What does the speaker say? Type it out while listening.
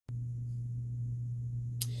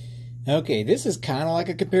Okay, this is kind of like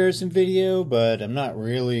a comparison video, but I'm not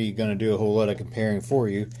really going to do a whole lot of comparing for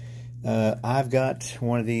you. I've got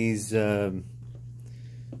one of these Atomstack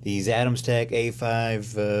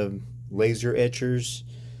A5 laser etchers.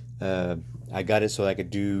 I got it so I could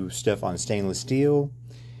do stuff on stainless steel,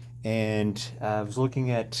 and I was looking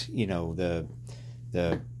at, you know, the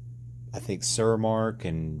I think Surmark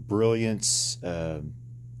and Brilliance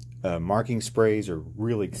marking sprays are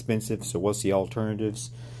really expensive. So what's the alternatives?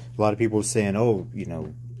 A lot of people are saying, oh, you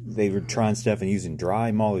know, they were trying stuff and using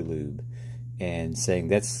dry moly lube and saying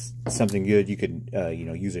that's something good. You could, you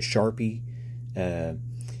know, use a Sharpie. The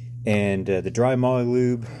dry moly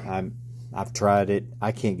lube, I've tried it.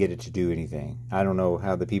 I can't get it to do anything. I don't know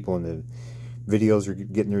how the people in the videos are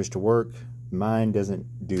getting theirs to work. Mine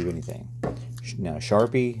doesn't do anything. Now,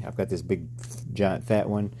 Sharpie, I've got this big, giant, fat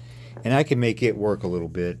one, and I can make it work a little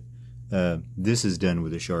bit. This is done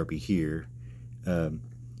with a Sharpie here.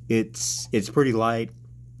 It's pretty light.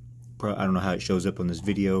 I don't know how it shows up on this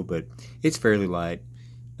video, but it's fairly light.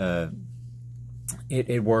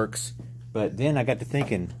 It works. But then I got to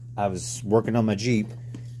thinking, I was working on my Jeep,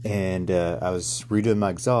 and I was redoing my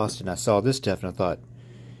exhaust, and I saw this stuff, and I thought,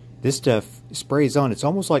 this stuff sprays on. It's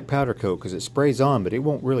almost like powder coat because it sprays on, but it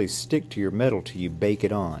won't really stick to your metal till you bake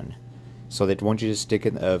it on. So they want you to stick it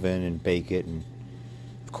in the oven and bake it. And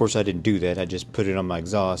of course, I didn't do that. I just put it on my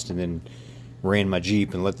exhaust and then ran my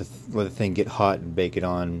Jeep and let the thing get hot and bake it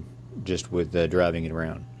on just with driving it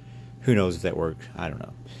around. Who knows if that worked? I don't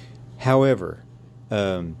know. However,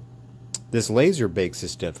 this laser bakes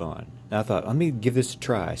this stuff on. And I thought, let me give this a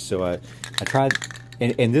try. So I tried,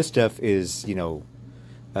 and this stuff is, you know,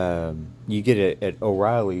 you get it at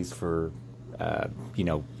O'Reilly's for, you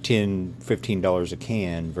know, $10, $15 a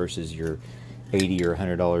can versus your $80 or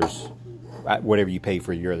 $100, whatever you pay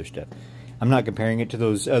for your other stuff. I'm not comparing it to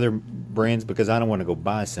those other brands because I don't want to go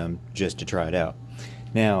buy some just to try it out.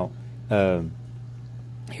 Now,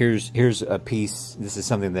 here's a piece. This is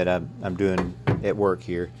something that I'm doing at work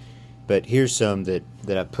here, but here's some that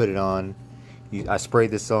I put it on. I spray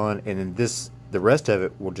this on, and then the rest of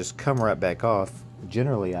it will just come right back off.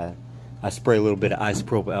 Generally, I spray a little bit of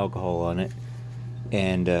isopropyl alcohol on it,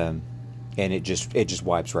 and it just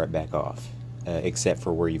wipes right back off, except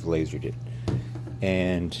for where you've lasered it.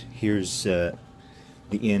 And here's the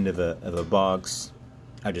end of a box.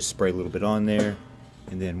 I just spray a little bit on there,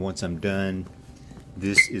 and then once I'm done,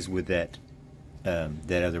 this is with that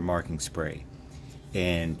other marking spray,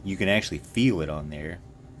 and you can actually feel it on there,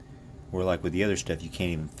 where like with the other stuff you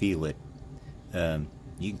can't even feel it. You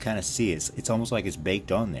can kind of see it. It's almost like it's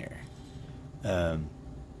baked on there.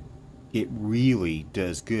 It really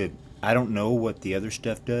does good. I don't know what the other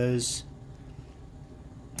stuff does,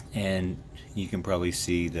 and you can probably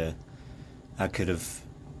see I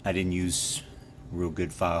didn't use real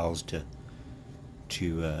good files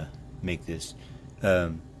to make this,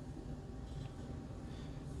 but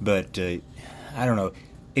I don't know.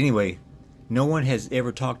 Anyway, no one has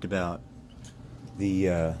ever talked about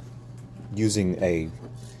the using a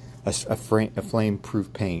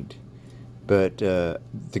flame-proof paint, but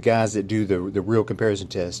the guys that do the real comparison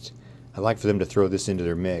test, I like for them to throw this into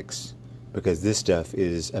their mix, because this stuff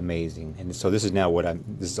is amazing. And so this is now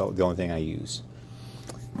this is the only thing I use.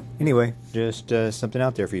 Anyway, just something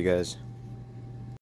out there for you guys.